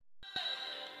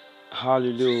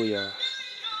Hallelujah.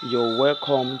 You're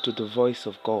welcome to the voice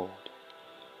of God.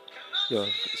 You're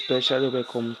especially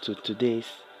welcome to today's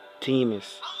theme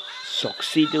is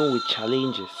succeeding with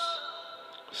challenges.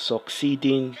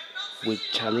 Succeeding with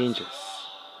challenges.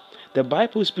 The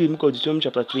Bible speaks in Deuteronomy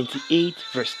chapter 28,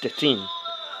 verse 13.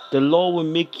 The Lord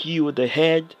will make you the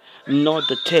head, not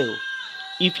the tail.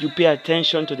 If you pay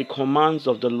attention to the commands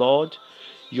of the Lord,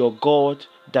 your God,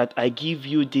 that I give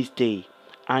you this day,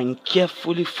 and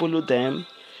carefully follow them,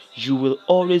 you will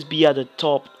always be at the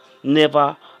top,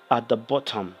 never at the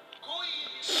bottom.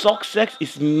 Success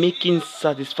is making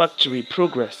satisfactory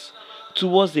progress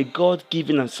towards a God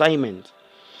given assignment.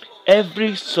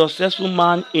 Every successful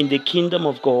man in the kingdom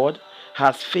of God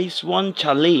has faced one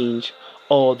challenge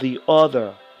or the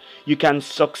other. You can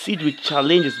succeed with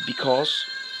challenges because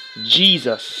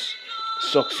Jesus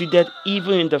succeeded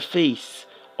even in the face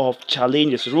of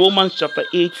challenges. Romans chapter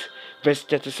 8, verse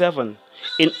 37.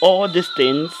 In all these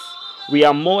things, we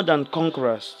are more than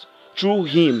conquerors through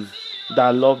Him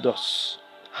that loved us.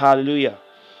 Hallelujah.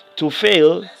 To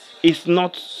fail is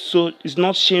not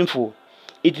shameful.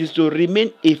 It is to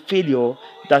remain a failure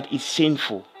that is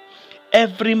shameful.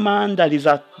 Every man that is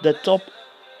at the top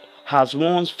has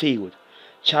once failed.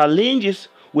 Challenges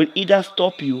will either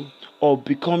stop you or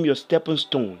become your stepping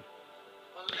stone.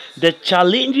 The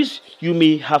challenges you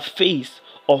may have faced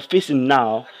or facing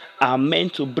now are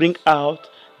meant to bring out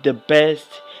the best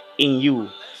in you.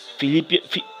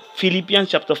 Philippians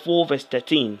chapter 4 verse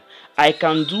 13. I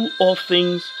can do all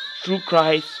things through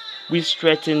Christ which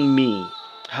strengthens me.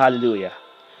 Hallelujah.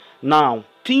 Now,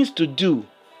 things to do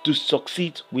to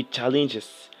succeed with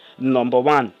challenges. Number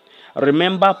 1.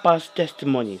 Remember past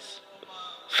testimonies.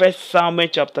 1 Samuel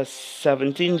chapter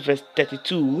 17 verse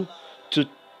 32 to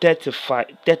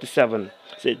 37.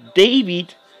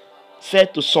 David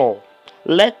said to Saul,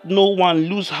 let no one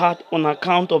lose heart on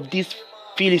account of this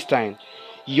Philistine.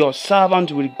 Your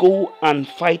servant will go and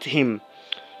fight him.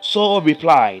 Saul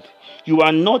replied, you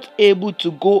are not able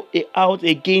to go out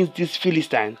against this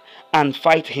Philistine and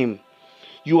fight him.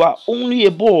 You are only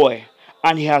a boy,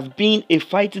 and he has been a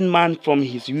fighting man from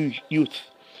his youth.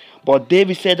 But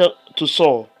David said to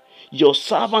Saul, your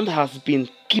servant has been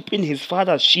keeping his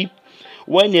father's sheep.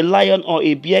 When a lion or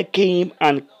a bear came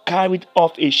and carried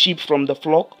off a sheep from the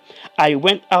flock, I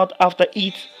went out after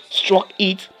it, struck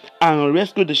it, and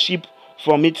rescued the sheep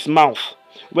from its mouth.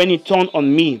 When it turned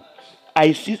on me,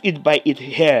 I seized it by its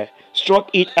hair, struck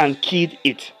it, and killed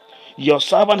it. Your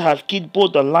servant has killed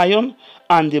both the lion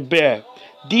and the bear.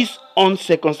 This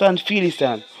uncircumcised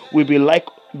Philistine will be like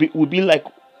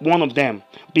one of them,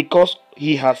 because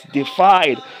he has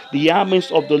defied the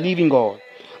armies of the living God.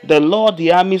 The Lord,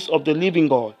 the armies of the living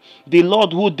God, the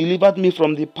Lord who delivered me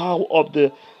from the power of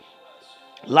the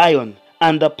lion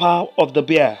and the power of the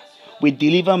bear, will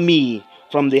deliver me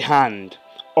from the hand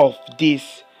of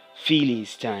this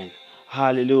Philistine.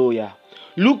 Hallelujah.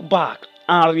 Look back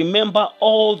and remember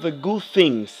all the good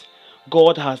things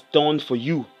God has done for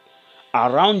you,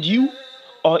 around you,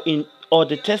 or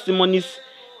the testimonies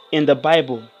in the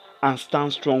Bible, and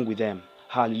stand strong with them.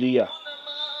 Hallelujah.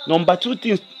 Number 2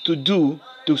 things to do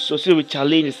to succeed with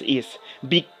challenges is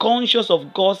be conscious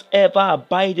of God's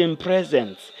ever-abiding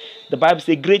presence. The Bible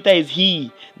says, greater is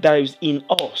He that is in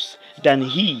us than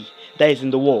he that is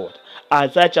in the world.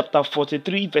 Isaiah chapter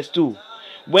 43 verse 2.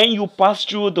 When you pass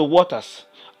through the waters,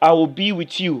 I will be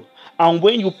with you. And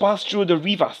when you pass through the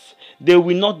rivers, they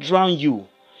will not drown you.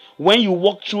 When you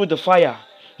walk through the fire,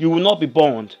 you will not be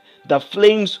burned. The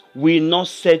flames will not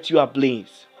set you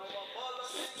ablaze.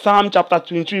 Psalm chapter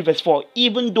 23 verse 4.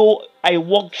 Even though I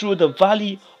walk through the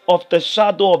valley of the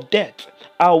shadow of death,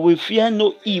 I will fear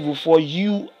no evil, for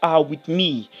you are with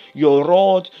me. Your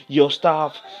rod, your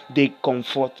staff, they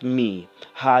comfort me.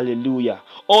 Hallelujah.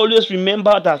 Always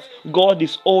remember that God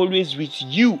is always with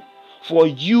you, for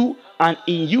you and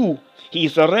in you. He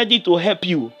is ready to help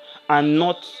you and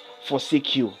not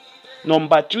forsake you.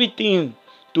 Number 3 thing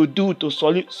to do to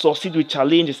succeed with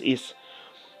challenges is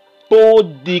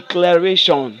bold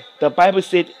declaration. The Bible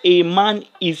said a man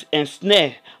is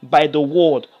ensnared by the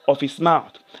word of his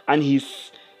mouth, and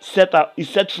he's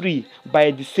set free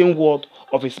by the same word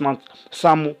of his mouth.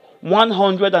 Psalm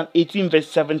 118 verse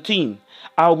 17.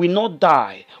 I will not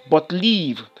die but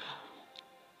live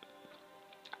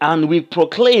and will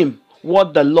proclaim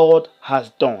what the Lord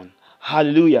has done.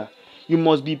 Hallelujah. You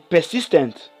must be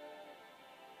persistent.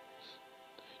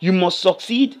 You must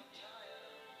succeed.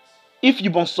 If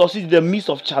you must succeed in the midst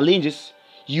of challenges,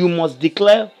 you must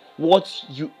declare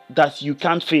that you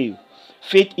can't fail.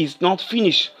 Faith is not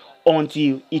finished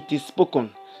until it is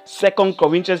spoken. 2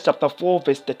 Corinthians chapter 4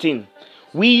 verse 13.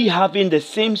 We having the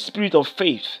same spirit of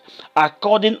faith,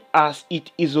 according as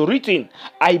it is written,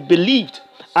 I believed,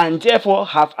 and therefore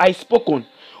have I spoken.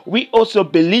 We also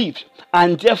believed,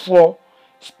 and therefore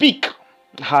speak.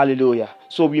 Hallelujah.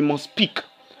 So we must speak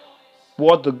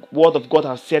what the word of God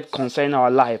has said concerning our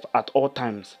life at all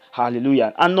times.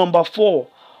 Hallelujah. And number 4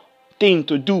 thing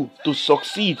to do to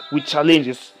succeed with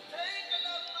challenges: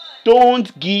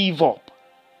 don't give up.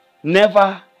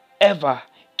 Never ever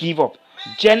give up.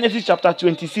 Genesis chapter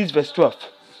 26 verse 12.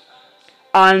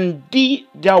 And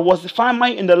there was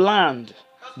famine in the land,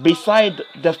 beside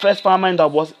the first famine that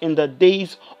was in the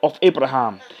days of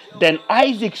Abraham. Then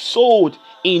Isaac sowed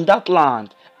in that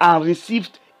land and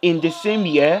received in the same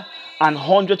year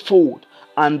 100-fold,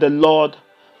 and the Lord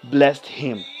blessed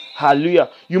him. Hallelujah.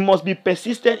 You must be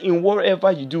persistent in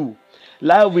whatever you do.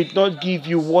 Life will not give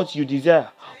you what you desire,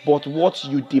 but what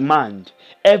you demand.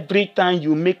 Every time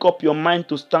you make up your mind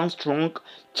to stand strong,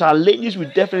 challenges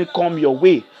will definitely come your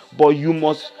way, but you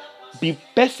must be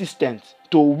persistent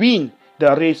to win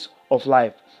the race of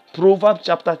life. Proverbs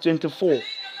chapter 24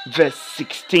 verse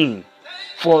 16.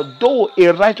 For though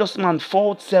a righteous man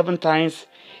falls 7 times,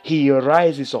 he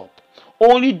rises up.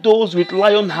 Only those with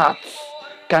lion hearts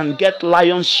can get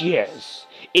lion shares.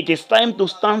 It is time to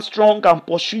stand strong and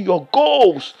pursue your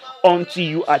goals until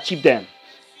you achieve them.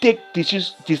 Take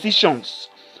decisions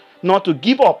not to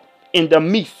give up in the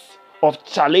midst of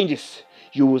challenges.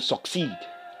 You will succeed.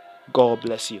 God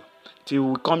bless you. Till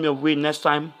we come your way next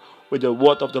time with the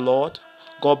word of the Lord,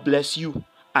 God bless you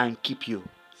and keep you.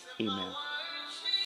 Amen.